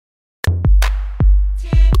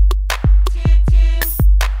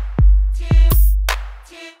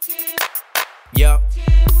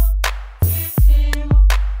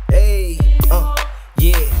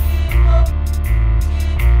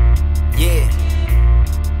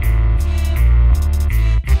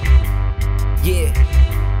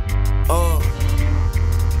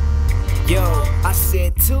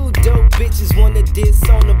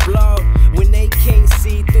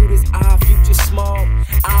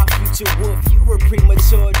future wolf, you're a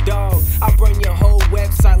premature dog. I burn your whole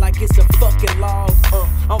website like it's a fucking log.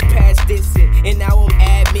 I'm past dissing, and now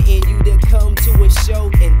I'm admitting you to come to a show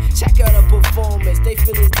and check out a performance. They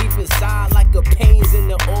feel it's deep inside like a pains in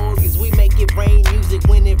the organs. We make it rain music,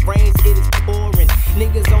 when it rains it is pouring.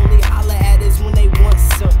 Niggas only holler at us when they want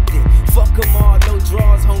something. Fuck them all, no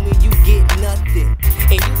draws, homie, you get nothing.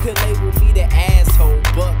 And you could label me the asshole,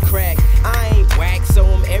 butt crack. I ain't whack, so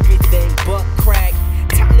I'm everything but crack.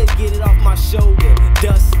 Time to get it off my shoulder,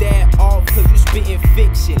 dust that off, cause you spittin'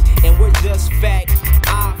 fiction, and we're just fact.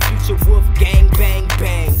 Our future wolf, gang, bang,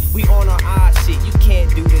 bang. We on our shit, you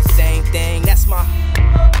can't do the same thing. That's my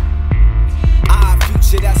our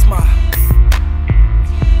future, that's my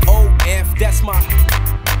OF, that's my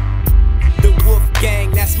the wolf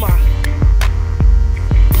gang, that's my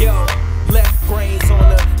yo. Left brains on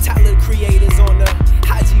the Tyler creators on the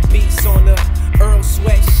Haji beats on the Earl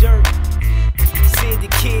sweatshirt. Sid the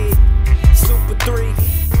Kid, Super 3,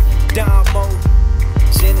 Damo,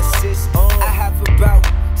 Genesis. I have about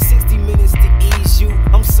 60 minutes to ease you.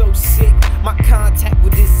 I'm so sick, my contact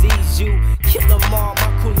will disease you. Kill them all,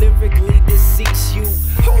 my cool lyrically decease you.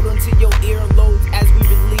 Hold on to your earlobes as we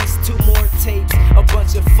release 2 more tapes. A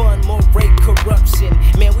bunch of fun, more rape, corruption.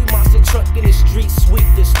 Man, we monster truck in the street, sweet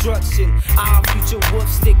destruction. Our future wolf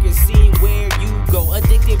stickers, seeing where you go.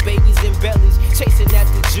 Addicted babies and bellies, chasing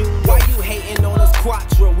after June. Why you hating on us,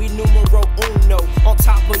 Quattro? We numero uno. On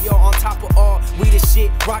top of y'all, on top of all, we the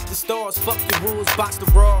shit, rock the stars, fuck the rules, box the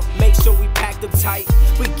raw. Make sure we pack them tight.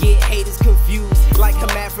 We get haters confused like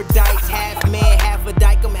hermaphrodites. Half man, half a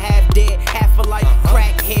dyke, I'm half dead, half a life.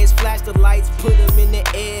 Crackheads, flash the lights, put them in the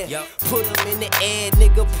air. Put them in the air,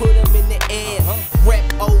 nigga, put them in the air. Rep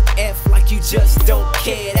OF like you just don't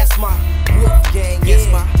care, that's my